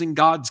opposing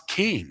God's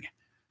king.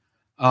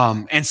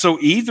 And so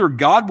either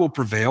God will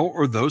prevail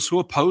or those who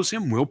oppose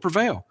him will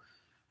prevail.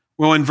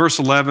 Well, in verse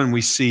 11,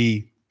 we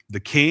see the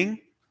king,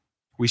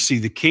 we see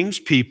the king's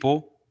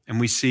people, and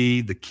we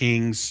see the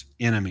king's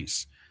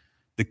enemies.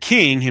 The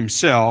king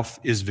himself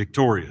is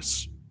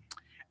victorious,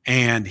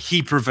 and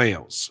he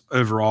prevails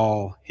over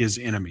all his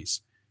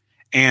enemies.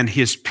 And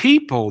his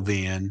people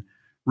then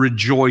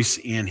rejoice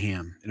in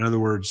him. In other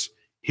words,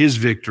 his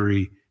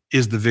victory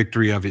is the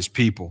victory of his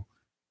people.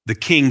 The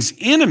king's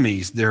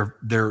enemies,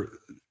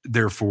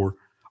 therefore,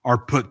 are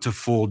put to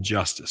full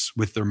justice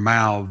with their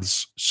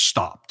mouths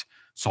stopped.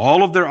 So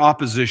all of their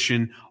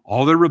opposition,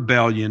 all their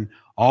rebellion,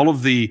 all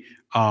of the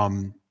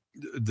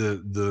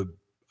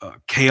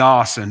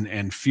chaos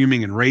and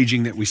fuming and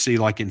raging that we see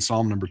like in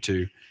Psalm number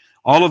 2,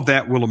 all of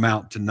that will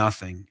amount to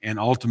nothing, and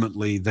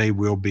ultimately they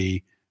will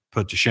be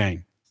put to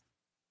shame.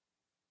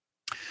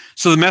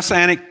 So the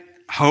messianic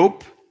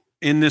hope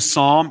in this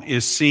psalm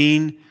is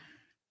seen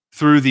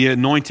through the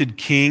anointed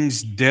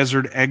king's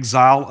desert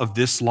exile of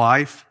this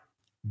life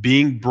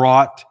being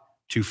brought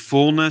to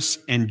fullness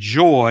and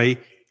joy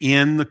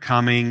in the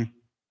coming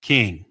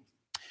king.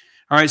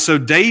 All right, so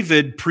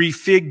David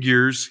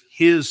prefigures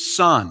his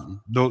son,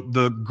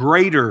 the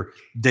greater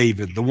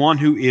David, the one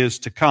who is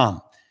to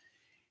come.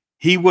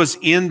 He was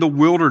in the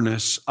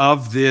wilderness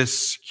of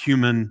this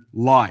human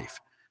life.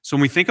 So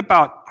when we think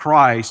about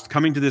Christ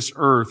coming to this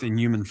earth in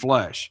human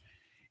flesh,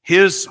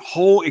 his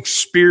whole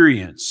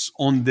experience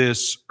on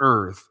this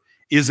earth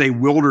is a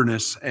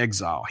wilderness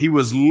exile. He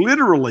was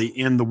literally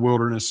in the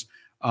wilderness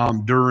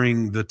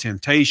during the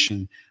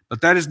temptation, but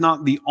that is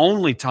not the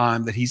only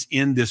time that he's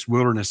in this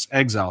wilderness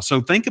exile.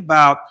 So think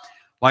about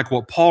like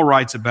what Paul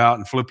writes about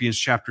in Philippians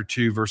chapter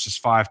 2, verses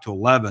 5 to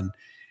 11.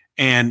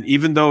 And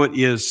even though it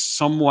is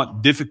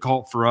somewhat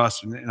difficult for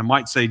us, and I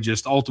might say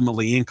just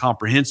ultimately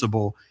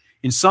incomprehensible,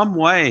 in some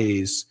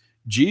ways,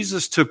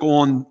 Jesus took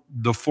on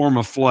the form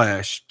of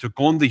flesh, took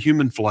on the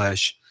human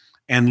flesh,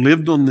 and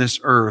lived on this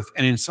earth,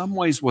 and in some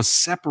ways was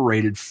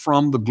separated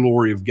from the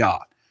glory of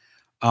God.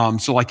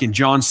 So like in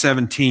John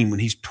 17, when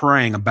he's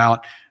praying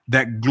about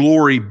that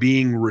glory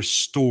being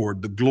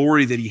restored, the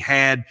glory that he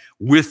had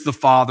with the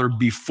Father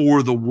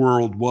before the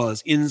world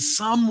was, in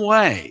some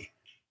way,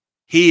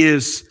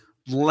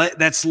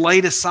 that's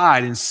laid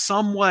aside. In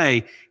some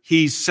way,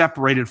 he's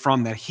separated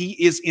from that. He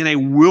is in a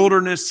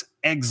wilderness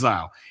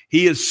exile.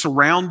 He is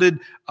surrounded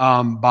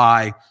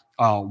by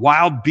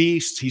wild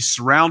beasts. He's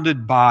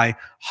surrounded by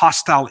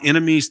hostile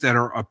enemies that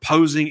are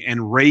opposing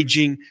and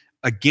raging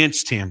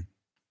against him.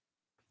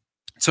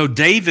 So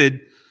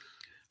David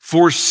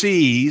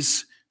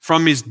foresees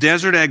from his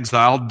desert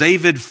exile,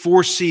 David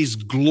foresees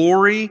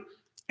glory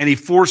and he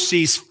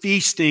foresees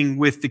feasting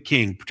with the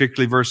king,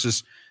 particularly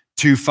verses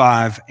 2,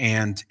 5,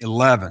 and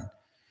 11.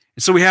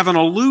 And so we have an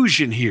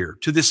allusion here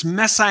to this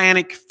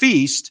messianic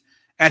feast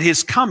at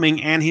his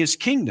coming and his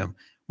kingdom,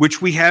 which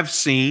we have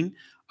seen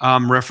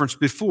referenced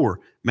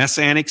before.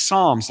 Messianic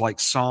psalms like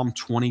Psalm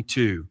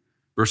 22,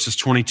 verses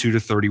 22 to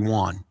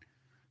 31.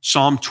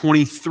 Psalm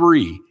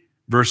 23,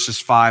 verses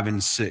 5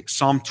 and 6.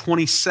 Psalm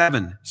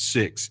 27,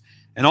 6.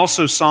 And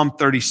also Psalm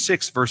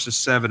 36, verses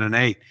 7 and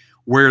 8,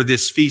 where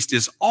this feast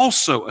is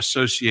also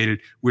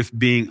associated with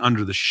being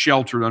under the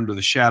shelter, under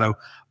the shadow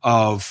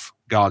of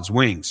God's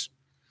wings.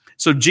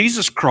 So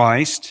Jesus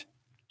Christ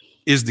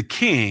is the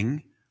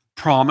king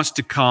promised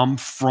to come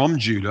from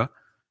Judah.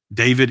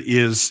 David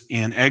is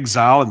in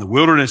exile in the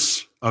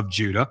wilderness of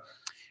Judah,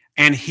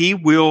 and he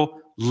will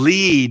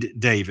lead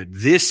David.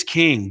 This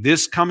king,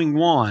 this coming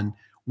one,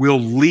 will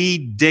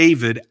lead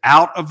David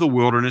out of the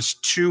wilderness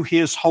to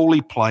his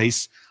holy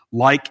place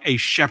like a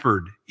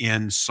shepherd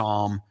in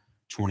Psalm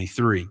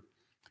 23.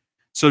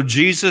 So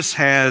Jesus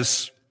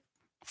has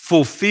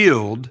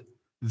fulfilled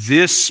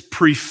this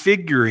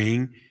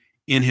prefiguring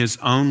in his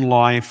own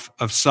life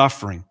of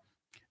suffering.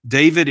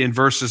 David in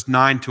verses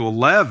 9 to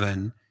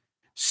 11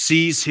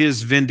 sees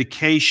his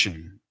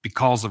vindication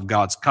because of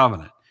God's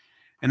covenant.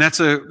 And that's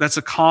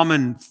a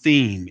common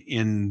theme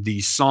in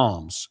these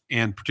Psalms,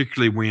 and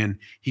particularly when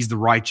he's the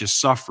righteous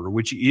sufferer,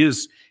 which he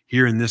is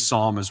here in this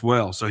Psalm as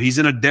well. So he's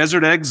in a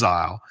desert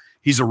exile.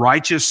 He's a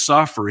righteous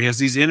sufferer. He has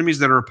these enemies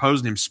that are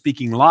opposing him,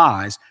 speaking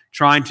lies,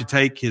 trying to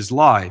take his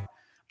life.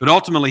 But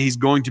ultimately, he's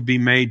going to be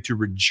made to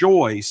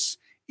rejoice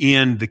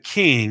in the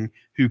king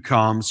who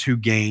comes, who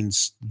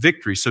gains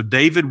victory. So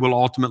David will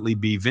ultimately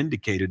be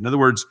vindicated. In other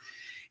words,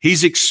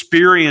 he's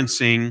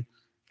experiencing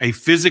a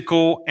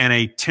physical and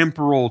a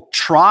temporal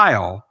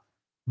trial,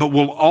 but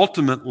will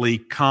ultimately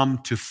come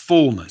to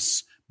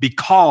fullness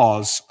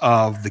because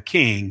of the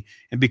king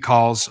and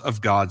because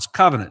of God's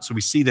covenant. So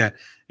we see that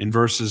in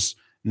verses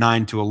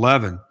 9 to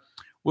 11.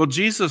 Well,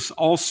 Jesus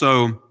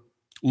also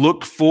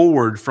looked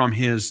forward from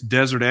his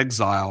desert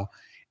exile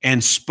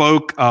and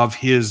spoke of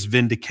his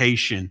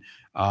vindication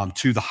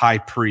to the high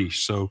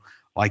priest. So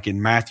like in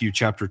Matthew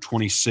chapter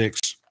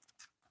 26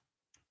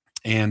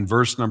 and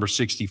verse number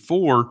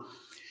 64, it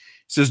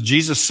says,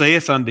 Jesus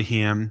saith unto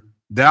him,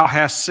 thou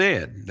hast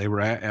said. They were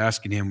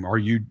asking him, are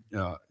you,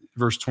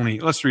 verse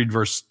 20, let's read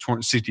verse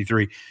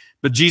 63.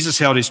 But Jesus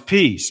held his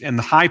peace, and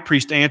the high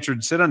priest answered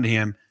and said unto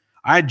him,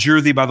 I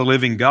adjure thee by the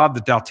living God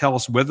that thou tell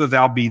us whether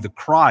thou be the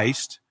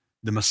Christ,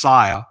 the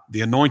Messiah,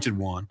 the anointed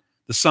one,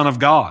 the Son of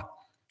God.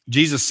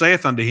 Jesus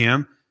saith unto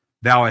him,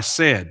 thou hast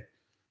said.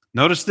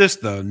 Notice this,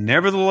 though.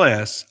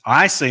 Nevertheless,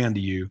 I say unto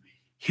you,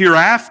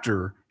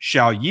 hereafter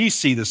shall ye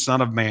see the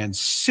Son of Man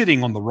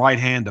sitting on the right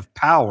hand of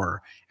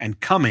power and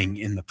coming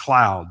in the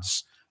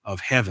clouds of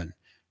heaven.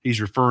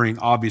 He's referring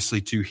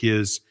obviously to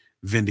his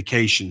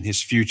vindication, his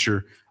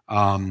future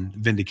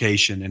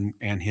vindication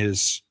and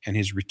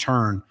his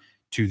return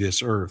to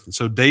this earth. And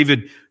so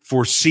David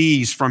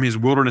foresees from his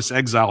wilderness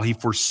exile, he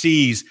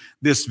foresees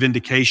this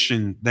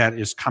vindication that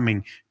is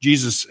coming.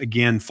 Jesus,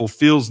 again,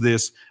 fulfills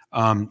this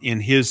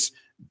in his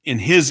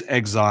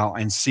exile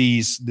and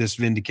sees this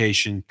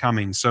vindication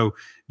coming. So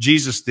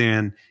Jesus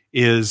then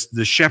is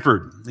the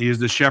shepherd. He is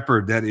the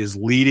shepherd that is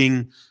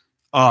leading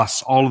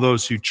us, all of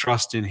those who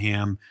trust in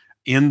him,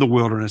 in the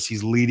wilderness.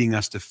 He's leading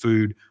us to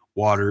food,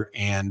 water,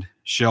 and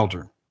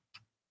shelter.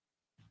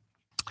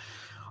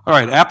 All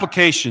right,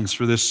 applications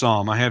for this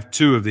psalm. I have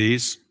two of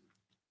these.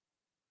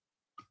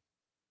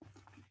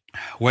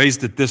 Ways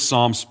that this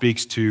psalm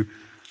speaks to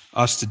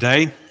us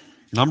today.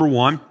 Number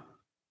one,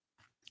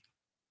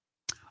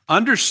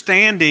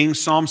 understanding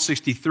Psalm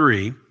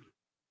 63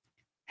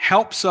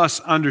 helps us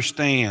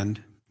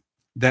understand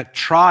that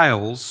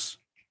trials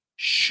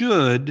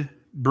should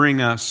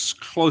bring us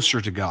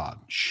closer to God,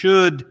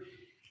 should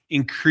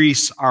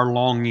increase our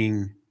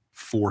longing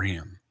for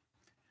him.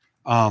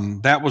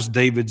 That was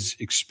David's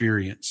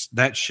experience.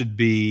 That should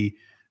be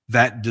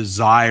that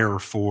desire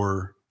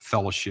for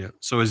fellowship.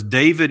 So as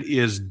David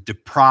is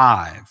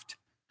deprived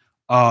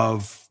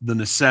of the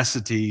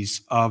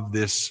necessities of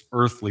this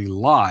earthly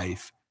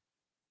life,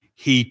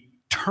 he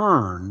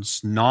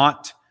turns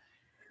not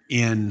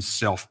in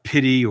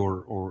self-pity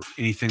or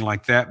anything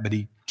like that, but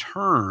he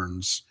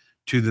turns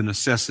to the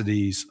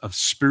necessities of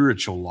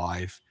spiritual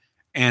life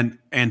and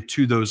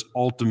to those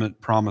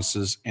ultimate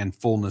promises and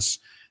fullness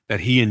that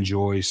he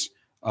enjoys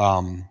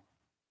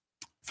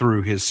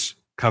through his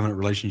covenant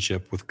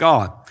relationship with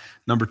God.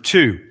 Number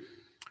two,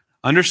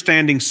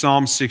 understanding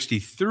Psalm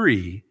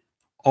 63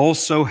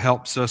 also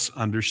helps us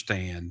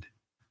understand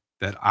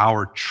that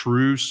our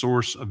true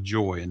source of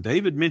joy, and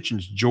David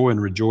mentions joy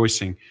and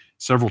rejoicing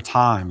several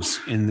times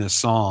in this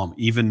psalm,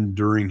 even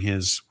during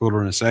his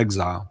wilderness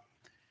exile.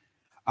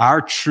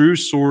 Our true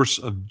source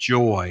of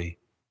joy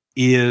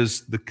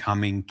is the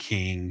coming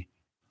King,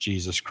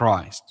 Jesus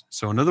Christ.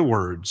 So in other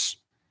words,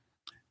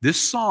 this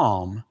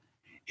psalm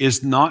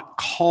is not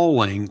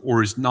calling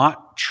or is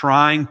not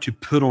trying to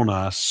put on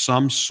us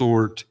some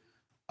sort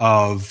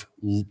of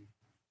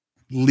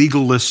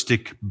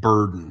legalistic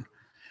burden.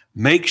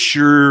 Make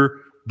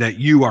sure that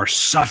you are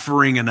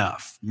suffering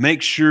enough.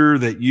 Make sure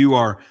that you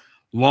are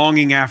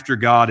longing after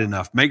God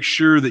enough. Make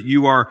sure that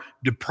you are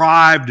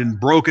deprived and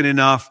broken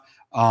enough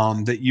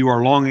that you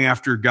are longing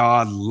after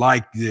God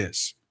like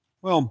this.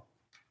 Well,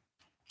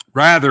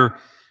 rather,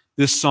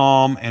 this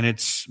psalm and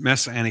its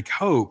messianic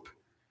hope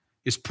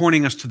is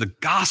pointing us to the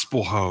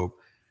gospel hope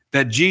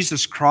that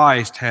Jesus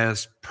Christ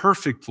has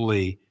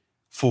perfectly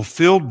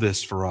fulfilled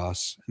this for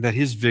us, that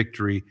his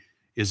victory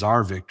is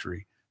our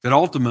victory, that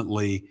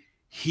ultimately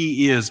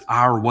he is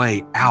our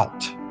way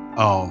out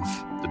of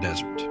the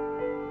desert.